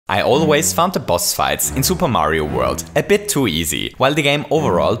I always found the boss fights in Super Mario World a bit too easy. While the game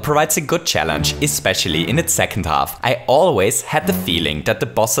overall provides a good challenge, especially in its second half, I always had the feeling that the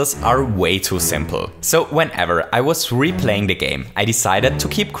bosses are way too simple. So whenever I was replaying the game, I decided to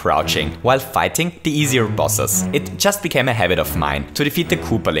keep crouching while fighting the easier bosses. It just became a habit of mine to defeat the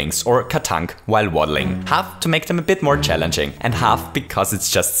Koopalings or Katank while waddling. Half to make them a bit more challenging and half because it's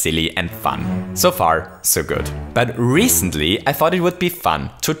just silly and fun. So far, so good. But recently I thought it would be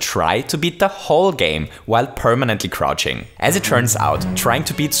fun to try to beat the whole game while permanently crouching. As it turns out, trying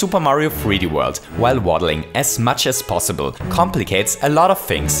to beat Super Mario 3D World while waddling as much as possible complicates a lot of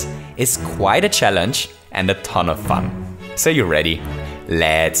things, is quite a challenge and a ton of fun. So you ready?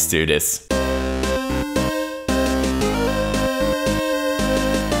 Let's do this!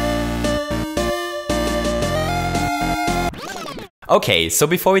 Okay, so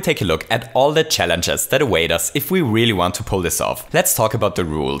before we take a look at all the challenges that await us if we really want to pull this off, let's talk about the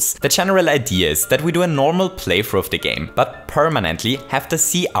rules. The general idea is that we do a normal playthrough of the game, but permanently have the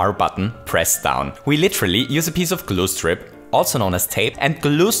CR button pressed down. We literally use a piece of glue strip, also known as tape, and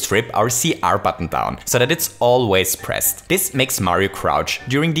glue strip our CR button down so that it's always pressed. This makes Mario crouch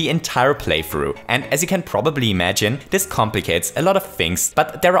during the entire playthrough, and as you can probably imagine, this complicates a lot of things,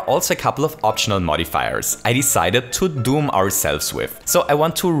 but there are also a couple of optional modifiers I decided to doom ourselves with. So I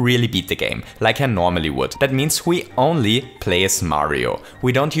want to really beat the game, like I normally would. That means we only play as Mario.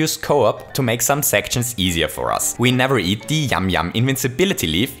 We don't use co-op to make some sections easier for us. We never eat the yum yum invincibility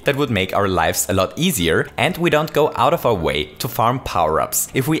leaf that would make our lives a lot easier, and we don't go out of our way to farm power-ups.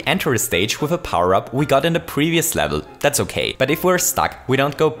 If we enter a stage with a power-up we got in the previous level, that's okay. But if we're stuck, we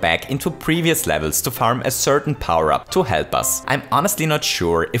don't go back into previous levels to farm a certain power-up to help us. I'm honestly not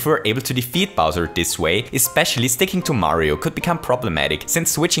sure if we're able to defeat Bowser this way, especially sticking to Mario could become problematic,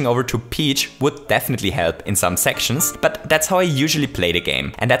 since switching over to Peach would definitely help in some sections, but that's how I usually play the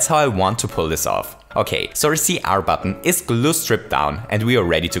game, and that's how I want to pull this off. Okay, so our CR button is glue stripped down and we are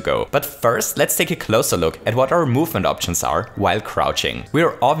ready to go. But first, let's take a closer look at what our movement options are while crouching. We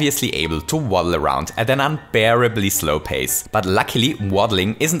are obviously able to waddle around at an unbearably slow pace, but luckily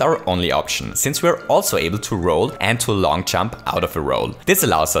waddling isn't our only option, since we are also able to roll and to long jump out of a roll. This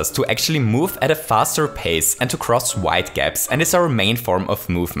allows us to actually move at a faster pace and to cross wide gaps, and is our main form of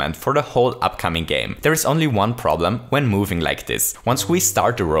movement for the whole upcoming game. There is only one problem when moving like this. Once we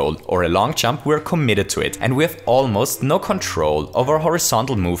start a roll or a long jump, we are committed to it, and we have almost no control over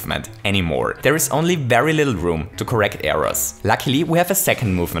horizontal movement anymore. There is only very little room to correct errors. Luckily, we have a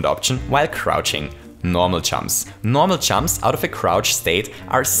second movement option while crouching. Normal jumps. Normal jumps out of a crouch state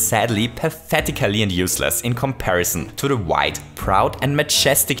are sadly pathetically and useless in comparison to the wide, proud and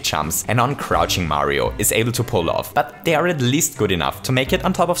majestic jumps a non-crouching Mario is able to pull off, but they are at least good enough to make it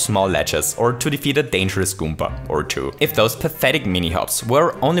on top of small ledges or to defeat a dangerous Goomba or two. If those pathetic mini-hops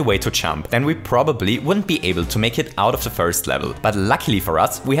were our only way to jump, then we probably wouldn't be able to make it out of the first level, but luckily for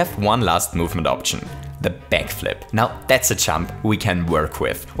us we have one last movement option. The backflip. Now that's a jump we can work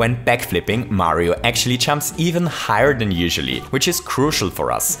with. When backflipping, Mario actually jumps even higher than usually, which is crucial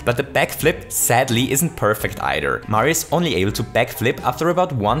for us. But the backflip sadly isn't perfect either. Mario is only able to backflip after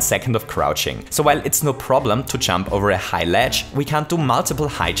about 1 second of crouching. So while it's no problem to jump over a high ledge, we can't do multiple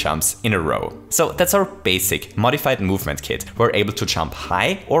high jumps in a row. So that's our basic modified movement kit. We're able to jump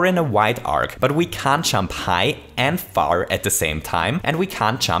high or in a wide arc, but we can't jump high and far at the same time, and we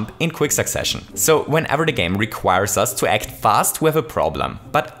can't jump in quick succession. So whenever the game requires us to act fast, we have a problem,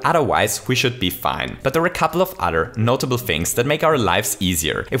 but otherwise we should be fine. But there are a couple of other notable things that make our lives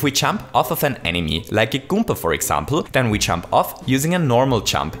easier. If we jump off of an enemy, like a Goomba for example, then we jump off using a normal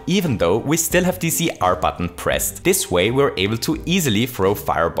jump, even though we still have the CR button pressed. This way we're able to easily throw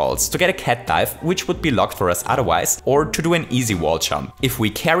fireballs to get a cat dive, which would be locked for us otherwise, or to do an easy wall jump. If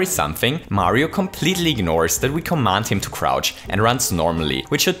we carry something, Mario completely ignores that we command him to crouch and runs normally,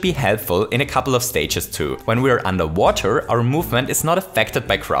 which should be helpful in a couple of stages too. When we are underwater, our movement is not affected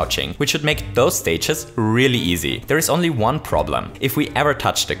by crouching, which should make those stages really easy. There is only one problem. If we ever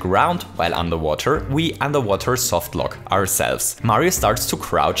touch the ground while underwater, we underwater soft lock ourselves. Mario starts to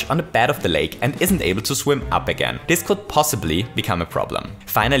crouch on the bed of the lake and isn't able to swim up again. This could possibly become a problem.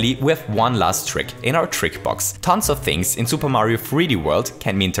 Finally, we have one last trick in our trick box. Tons of things in Super Mario 3D World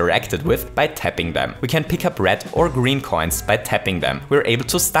can be interacted with by tapping them. We can pick up red or green coins by tapping them. We're able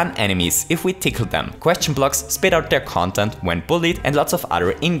to stun enemies if we tickle them. Question blocks spit out their content when bullied, and lots of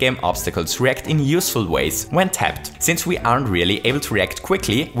other in-game obstacles react in useful ways when tapped. Since we aren't really able to react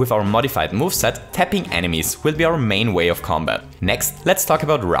quickly with our modified moveset, tapping enemies will be our main way of combat. Next, let's talk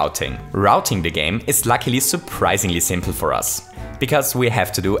about routing. Routing the game is luckily surprisingly simple for us. because we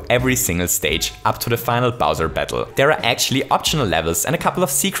have to do every single stage up to the final Bowser battle. There are actually optional levels and a couple of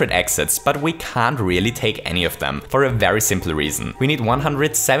secret exits, but we can't really take any of them for a very simple reason. We need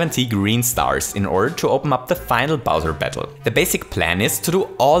 170 green stars in order to open up the final Bowser battle. The basic plan is to do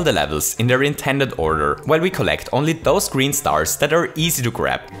all the levels in their intended order, while we collect only those green stars that are easy to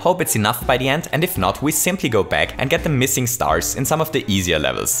grab. Hope it's enough by the end, and if not, we simply go back and get the missing stars in some of the easier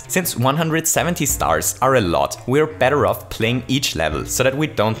levels. Since 170 stars are a lot, we're better off playing each level so that we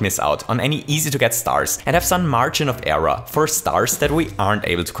don't miss out on any easy to get stars and have some margin of error for stars that we aren't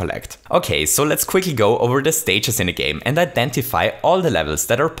able to collect. Okay, so let's quickly go over the stages in the game and identify all the levels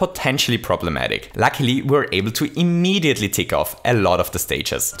that are potentially problematic. Luckily, we're able to immediately tick off a lot of the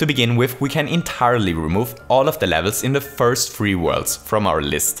stages. To begin with, we can entirely remove all of the levels in the first 3 worlds from our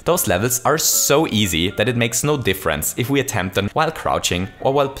list. Those levels are so easy that it makes no difference if we attempt them while crouching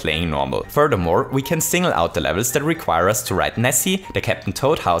or while playing normal. Furthermore, we can single out the levels that require us to ride Nessie, the Captain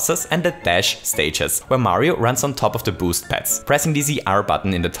Toad houses and the Dash stages, where Mario runs on top of the boost pads. Pressing the ZR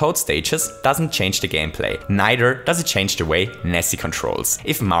button in the Toad stages doesn't change the gameplay, neither does it change the way Nessie controls.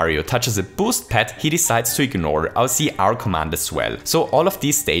 If Mario touches a boost pad, he decides to ignore our ZR command as well. So all of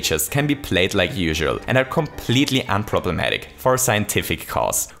these stages can be played like usual and are completely unproblematic for a scientific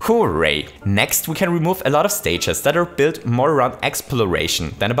cause. Hooray! Next, we can remove a lot of stages that are built more around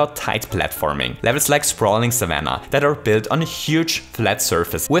exploration than about tight platforming. Levels like Sprawling Savannah that are built on a huge flat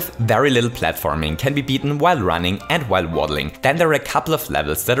surface with very little platforming can be beaten while running and while waddling. Then there are a couple of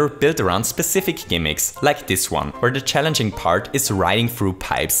levels that are built around specific gimmicks, like this one, where the challenging part is riding through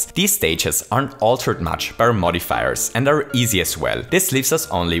pipes. These stages aren't altered much by our modifiers and are easy as well. This leaves us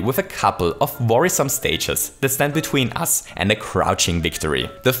only with a couple of worrisome stages that stand between us and a crouching victory.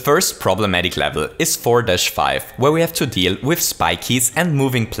 The first problematic level is 4-5, where we have to deal with spikies and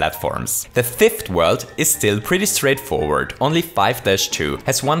moving platforms. The 5th world is still pretty straightforward, only 5-2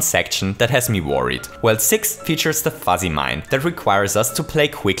 has one section that has me worried, while 6 features the fuzzy mine that requires us to play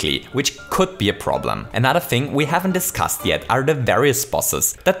quickly, which could be a problem. Another thing we haven't discussed yet are the various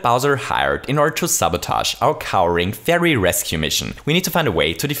bosses that Bowser hired in order to sabotage our cowering fairy rescue mission. We need to find a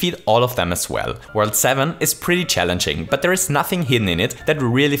way to defeat all of them as well. World 7 is pretty challenging, but there is nothing hidden in it that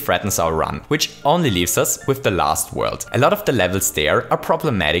really threatens our run, which only leaves us with the last world. A lot of the levels there are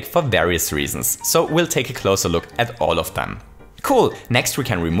problematic for various reasons, so we'll take a closer look at all of them. Cool! Next we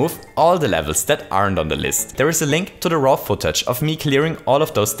can remove all the levels that aren't on the list. There is a link to the raw footage of me clearing all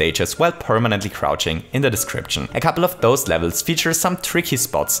of those stages while permanently crouching in the description. A couple of those levels feature some tricky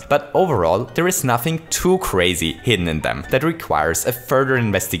spots, but overall there is nothing too crazy hidden in them that requires a further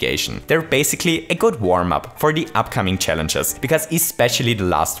investigation. They're basically a good warm-up for the upcoming challenges, because especially the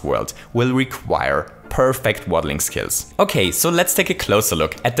last world will require perfect waddling skills. Okay, so let's take a closer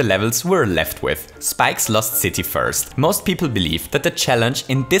look at the levels we're left with. Spike's Lost City first. Most people believe that the challenge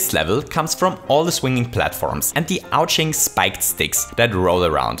in this level comes from all the swinging platforms and the ouching spiked sticks that roll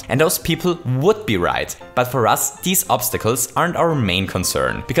around. And those people would be right. But for us, these obstacles aren't our main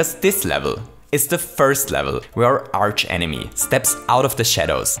concern, because this level is the first level where our arch enemy steps out of the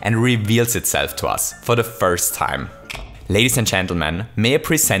shadows and reveals itself to us for the first time. Ladies and gentlemen, may I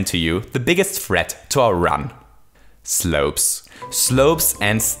present to you the biggest threat to our run? Slopes. Slopes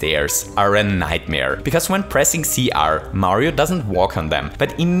and stairs are a nightmare, because when pressing CR, Mario doesn't walk on them,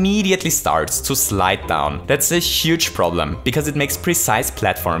 but immediately starts to slide down. That's a huge problem, because it makes precise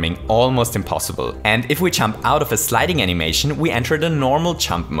platforming almost impossible. And if we jump out of a sliding animation, we enter the normal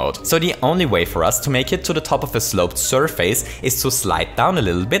jump mode. So the only way for us to make it to the top of a sloped surface is to slide down a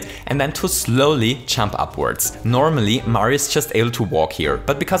little bit and then to slowly jump upwards. Normally, Mario is just able to walk here,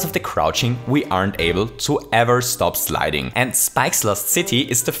 but because of the crouching, we aren't able to ever stop sliding. And Spike's Lost City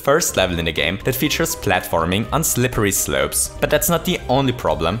is the first level in the game that features platforming on slippery slopes. But that's not the only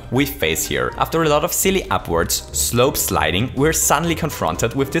problem we face here. After a lot of silly upwards slope sliding, we're suddenly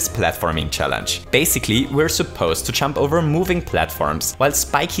confronted with this platforming challenge. Basically, we're supposed to jump over moving platforms while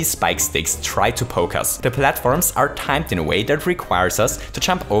spiky spike sticks try to poke us. The platforms are timed in a way that requires us to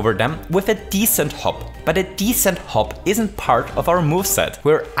jump over them with a decent hop. But a decent hop isn't part of our moveset.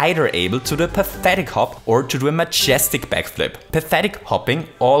 We're either able to do a pathetic hop or to do a majestic backflip. Pathetic hopping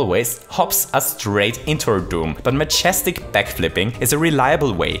always hops us straight into our doom, but majestic backflipping is a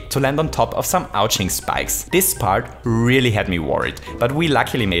reliable way to land on top of some ouching spikes. This part really had me worried, but we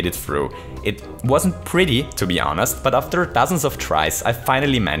luckily made it through. It wasn't pretty, to be honest, but after dozens of tries, I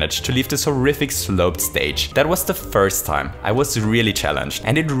finally managed to leave this horrific sloped stage. That was the first time I was really challenged,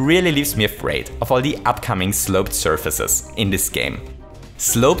 and it really leaves me afraid of all the upcoming sloped surfaces in this game.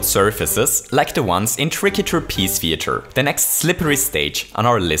 Sloped surfaces like the ones in Tricky Trapeze Theater, the next slippery stage on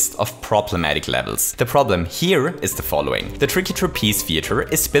our list of problematic levels. The problem here is the following. The Tricky Trapeze Theater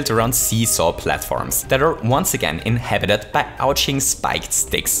is built around seesaw platforms that are once again inhabited by ouching spiked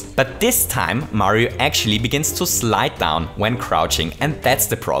sticks. But this time Mario actually begins to slide down when crouching, and that's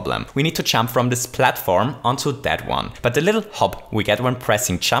the problem. We need to jump from this platform onto that one. But the little hop we get when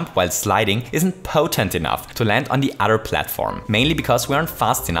pressing jump while sliding isn't potent enough to land on the other platform, mainly because we aren't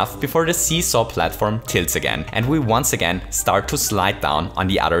fast enough before the seesaw platform tilts again and we once again start to slide down on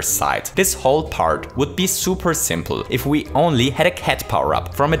the other side. This whole part would be super simple if we only had a cat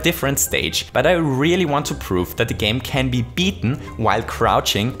power-up from a different stage, but I really want to prove that the game can be beaten while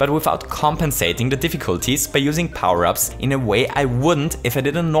crouching but without compensating the difficulties by using power-ups in a way I wouldn't if I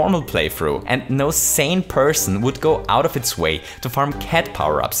did a normal playthrough, and no sane person would go out of its way to farm cat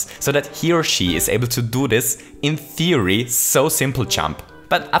power-ups so that he or she is able to do this, in theory, so simple jump.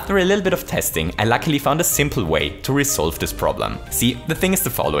 But after a little bit of testing, I luckily found a simple way to resolve this problem. See, the thing is the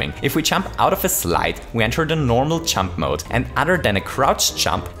following. If we jump out of a slide, we enter the normal jump mode, and other than a crouched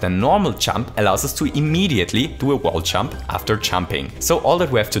jump, the normal jump allows us to immediately do a wall jump after jumping. So all that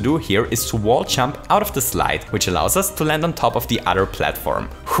we have to do here is to wall jump out of the slide, which allows us to land on top of the other platform.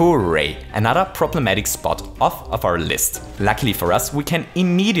 Hooray! Another problematic spot off of our list. Luckily for us, we can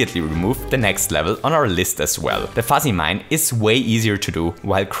immediately remove the next level on our list as well. The fuzzy mine is way easier to do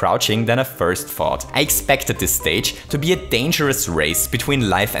while crouching than I first thought. I expected this stage to be a dangerous race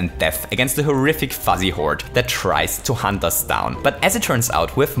between life and death against the horrific fuzzy horde that tries to hunt us down. But as it turns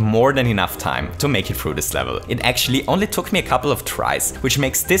out, we have more than enough time to make it through this level. It actually only took me a couple of tries, which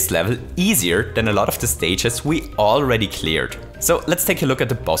makes this level easier than a lot of the stages we already cleared. So let's take a look at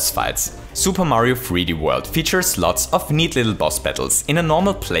the boss fights. Super Mario 3D World features lots of neat little boss battles. In a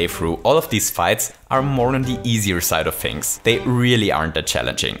normal playthrough, all of these fights are more on the easier side of things. They really aren't that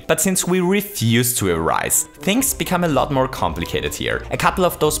challenging. But since we refuse to arise, things become a lot more complicated here. A couple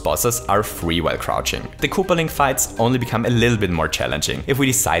of those bosses are free while crouching. The Koopaling fights only become a little bit more challenging if we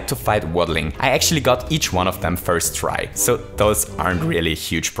decide to fight waddling. I actually got each one of them first try, so those aren't really a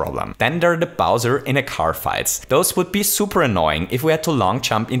huge problem. Then there are the Bowser in a car fights. Those would be super annoying if we had to long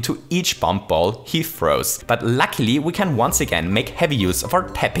jump into each bomb ball he throws. But luckily we can once again make heavy use of our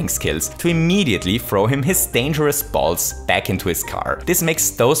tapping skills to immediately throw him his dangerous balls back into his car. This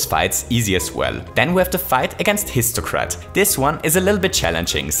makes those fights easy as well. Then we have the fight against Histocrat. This one is a little bit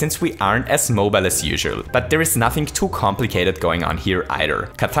challenging since we aren't as mobile as usual, but there is nothing too complicated going on here either.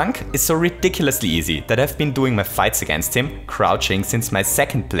 Katank is so ridiculously easy that I've been doing my fights against him crouching since my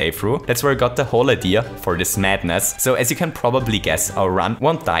second playthrough. That's where I got the whole idea for this madness. So as you can probably guess, our run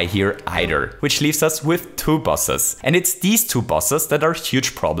won't die here either, which leaves us with two bosses. And it's these two bosses that are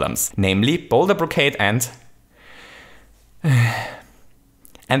huge problems, namely Boulder Brocade and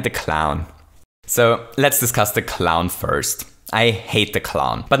the clown. So let's discuss the clown first. I hate the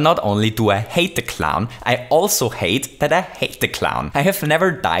clown. But not only do I hate the clown, I also hate that I hate the clown. I have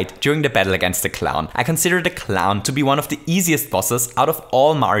never died during the battle against the clown. I consider the clown to be one of the easiest bosses out of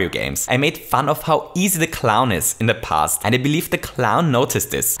all Mario games. I made fun of how easy the clown is in the past, and I believe the clown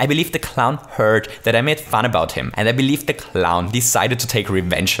noticed this. I believe the clown heard that I made fun about him, and I believe the clown decided to take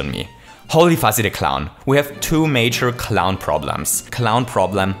revenge on me. Holy Fuzzy the Clown. We have two major clown problems. Clown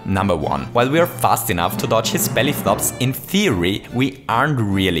problem number one. While we are fast enough to dodge his belly flops, in theory, we aren't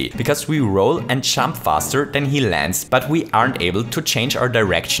really, because we roll and jump faster than he lands, but we aren't able to change our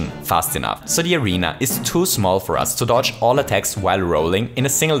direction fast enough. So the arena is too small for us to dodge all attacks while rolling in a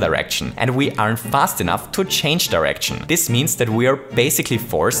single direction, and we aren't fast enough to change direction. This means that we are basically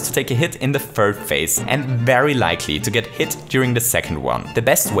forced to take a hit in the third phase, and very likely to get hit during the second one. The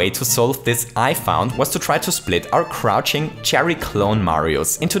best way to solve this, I found, was to try to split our crouching cherry clone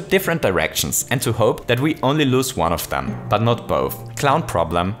Marios into different directions and to hope that we only lose one of them, but not both. Clown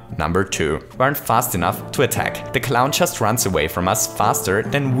problem number two. We aren't fast enough to attack. The clown just runs away from us faster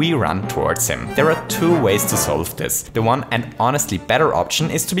than we run towards him. There are two ways to solve this. The one and honestly better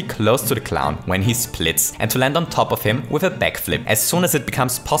option is to be close to the clown when he splits and to land on top of him with a backflip as soon as it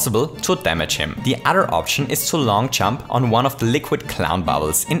becomes possible to damage him. The other option is to long jump on one of the liquid clown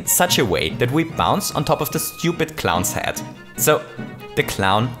bubbles in such a way that we bounce on top of the stupid clown's head. So the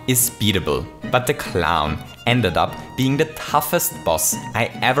clown is beatable, but the clown ended up being the toughest boss I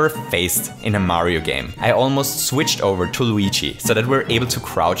ever faced in a Mario game. I almost switched over to Luigi so that we're able to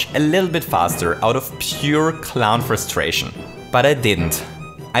crouch a little bit faster out of pure clown frustration. But I didn't.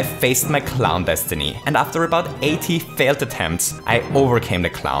 I faced my clown destiny, and after about 80 failed attempts, I overcame the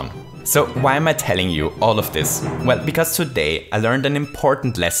clown. So why am I telling you all of this? Well, because today I learned an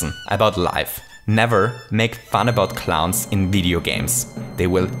important lesson about life. Never make fun about clowns in video games. They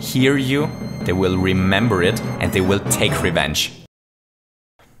will hear you, they will remember it, and they will take revenge.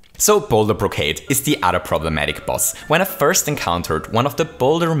 So Boulder Brocade is the other problematic boss. When I first encountered one of the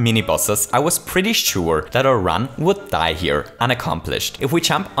Boulder mini-bosses, I was pretty sure that our run would die here, unaccomplished. If we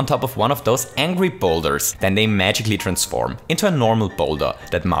jump on top of one of those angry boulders, then they magically transform into a normal boulder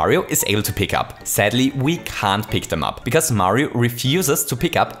that Mario is able to pick up. Sadly, we can't pick them up, because Mario refuses to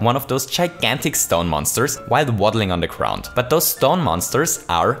pick up one of those gigantic stone monsters while waddling on the ground. But those stone monsters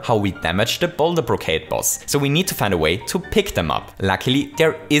are how we damage the Boulder Brocade boss, so we need to find a way to pick them up. Luckily,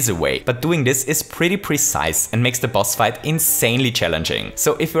 there is a way, but doing this is pretty precise and makes the boss fight insanely challenging.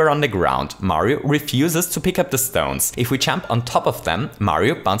 So if we're on the ground, Mario refuses to pick up the stones. If we jump on top of them,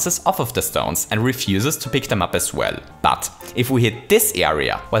 Mario bounces off of the stones and refuses to pick them up as well. But if we hit this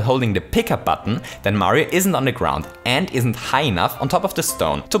area while holding the pickup button, then Mario isn't on the ground and isn't high enough on top of the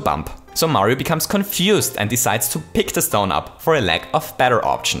stone to bump. So Mario becomes confused and decides to pick the stone up for a lack of better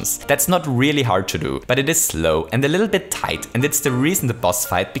options. That's not really hard to do, but it is slow and a little bit tight, and it's the reason the boss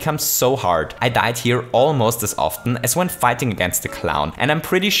fight becomes so hard. I died here almost as often as when fighting against the clown, and I'm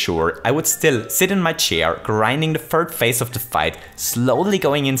pretty sure I would still sit in my chair grinding the third phase of the fight, slowly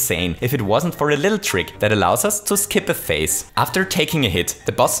going insane if it wasn't for a little trick that allows us to skip a phase. After taking a hit,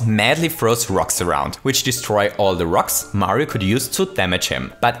 the boss madly throws rocks around, which destroy all the rocks Mario could use to damage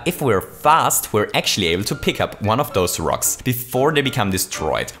him. But if we're fast, we're actually able to pick up one of those rocks before they become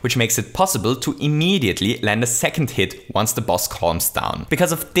destroyed, which makes it possible to immediately land a second hit once the boss calms down.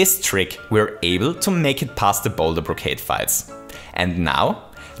 Because of this trick, we're able to make it past the Boulder Brocade fights. And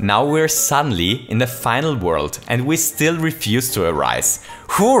now we're suddenly in the final world and we still refuse to arise.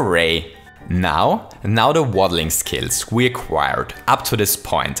 Hooray! Now the waddling skills we acquired up to this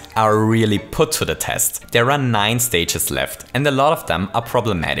point are really put to the test. There are 9 stages left and a lot of them are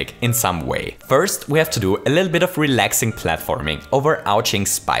problematic in some way. First, we have to do a little bit of relaxing platforming over ouching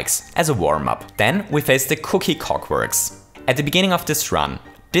spikes as a warm-up. Then we face the cookie cockworks. At the beginning of this run,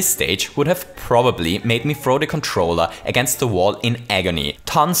 this stage would have probably made me throw the controller against the wall in agony.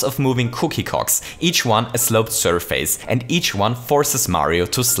 Tons of moving cookie cocks, each one a sloped surface, and each one forces Mario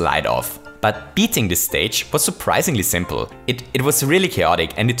to slide off. But beating this stage was surprisingly simple. It was really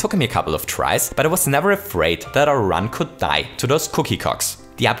chaotic and it took me a couple of tries, but I was never afraid that our run could die to those cookie cocks.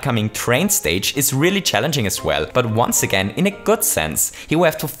 The upcoming train stage is really challenging as well, but once again in a good sense. Here we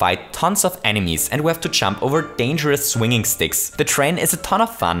have to fight tons of enemies and we have to jump over dangerous swinging sticks. The train is a ton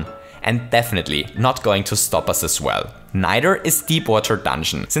of fun and definitely not going to stop us as well. Neither is Deepwater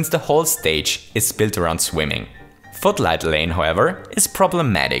Dungeon, since the whole stage is built around swimming. Footlight Lane, however, is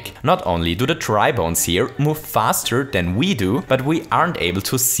problematic. Not only do the dry bones here move faster than we do, but we aren't able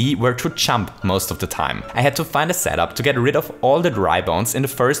to see where to jump most of the time. I had to find a setup to get rid of all the dry bones in the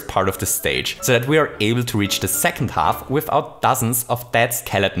first part of the stage, so that we are able to reach the second half without dozens of dead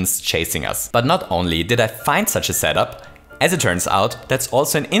skeletons chasing us. But not only did I find such a setup, as it turns out, that's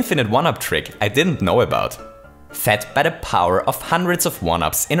also an infinite one-up trick I didn't know about. Fed by the power of hundreds of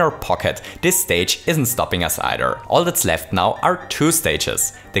one-ups in our pocket, this stage isn't stopping us either. All that's left now are 2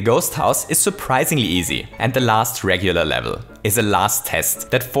 stages. The ghost house is surprisingly easy, and the last regular level is a last test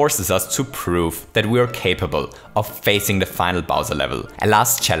that forces us to prove that we are capable of facing the final Bowser level. A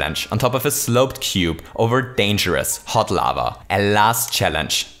last challenge on top of a sloped cube over dangerous hot lava. A last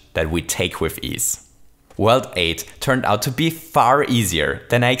challenge that we take with ease. World 8 turned out to be far easier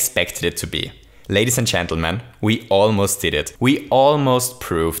than I expected it to be. Ladies and gentlemen, we almost did it. We almost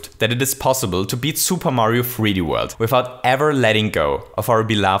proved that it is possible to beat Super Mario 3D World without ever letting go of our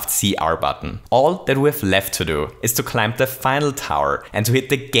beloved CR button. All that we have left to do is to climb the final tower and to hit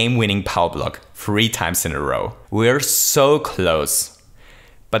the game-winning power block 3 times in a row. We're so close.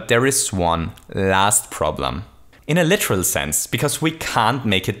 But there is one last problem. In a literal sense, because we can't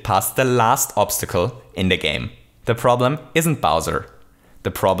make it past the last obstacle in the game. The problem isn't Bowser. The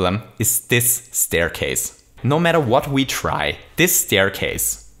problem is this staircase. No matter what we try, this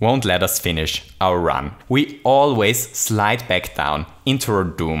staircase won't let us finish our run. We always slide back down into our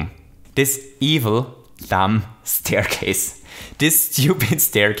doom. This evil, dumb staircase. This stupid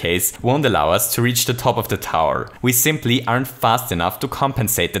staircase won't allow us to reach the top of the tower. We simply aren't fast enough to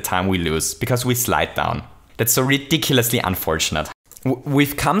compensate the time we lose because we slide down. That's so ridiculously unfortunate.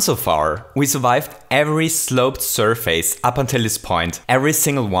 We've come so far. We survived every sloped surface up until this point. Every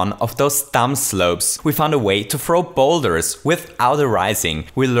single one of those dumb slopes. We found a way to throw boulders without arising.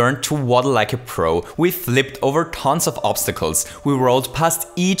 We learned to waddle like a pro. We flipped over tons of obstacles. We rolled past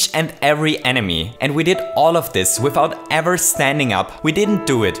each and every enemy. And we did all of this without ever standing up. We didn't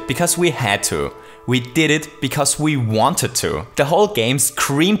do it because we had to. We did it because we wanted to. The whole game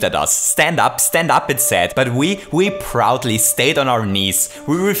screamed at us, stand up, it said, but we proudly stayed on our knees.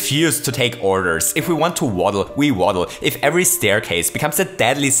 We refused to take orders. If we want to waddle, we waddle. If every staircase becomes a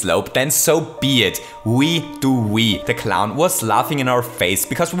deadly slope, then so be it. We do we. The clown was laughing in our face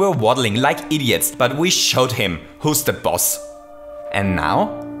because we were waddling like idiots, but we showed him who's the boss. And now,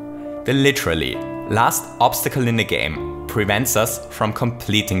 the literally last obstacle in the game prevents us from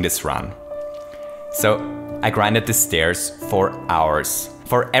completing this run. So I grinded the stairs for hours.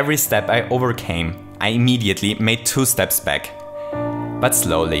 For every step I overcame, I immediately made 2 steps back. But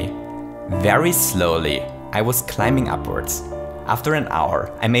slowly, very slowly, I was climbing upwards. After an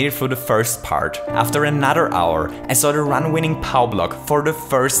hour, I made it through the first part. After another hour, I saw the run-winning POW block for the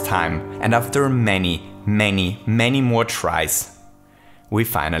first time. And after many more tries, we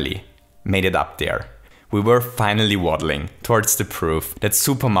finally made it up there. We were finally waddling towards the proof that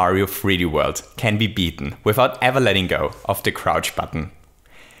Super Mario 3D World can be beaten without ever letting go of the crouch button.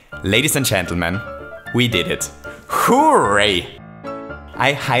 Ladies and gentlemen, we did it. Hooray!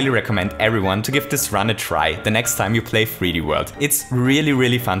 I highly recommend everyone to give this run a try the next time you play 3D World. It's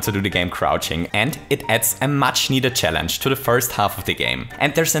really fun to do the game crouching, and it adds a much needed challenge to the first half of the game.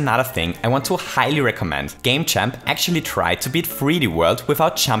 And there's another thing I want to highly recommend. Gamechamp actually tried to beat 3D World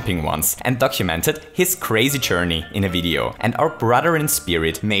without jumping once and documented his crazy journey in a video. And our brother in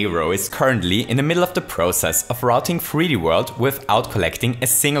spirit, Mayro, is currently in the middle of the process of routing 3D World without collecting a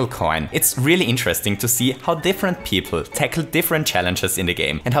single coin. It's really interesting to see how different people tackle different challenges in the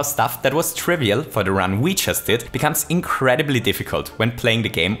game, and how stuff that was trivial for the run we just did becomes incredibly difficult when playing the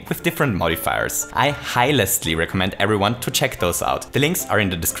game with different modifiers. I highly recommend everyone to check those out. The links are in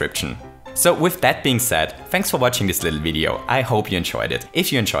the description. So with that being said, thanks for watching this little video. I hope you enjoyed it.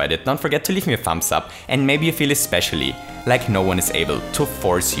 If you enjoyed it, don't forget to leave me a thumbs up, and maybe you feel especially like no one is able to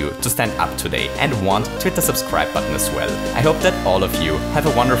force you to stand up today and want to hit the subscribe button as well. I hope that all of you have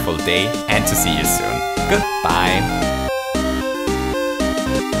a wonderful day and to see you soon. Goodbye!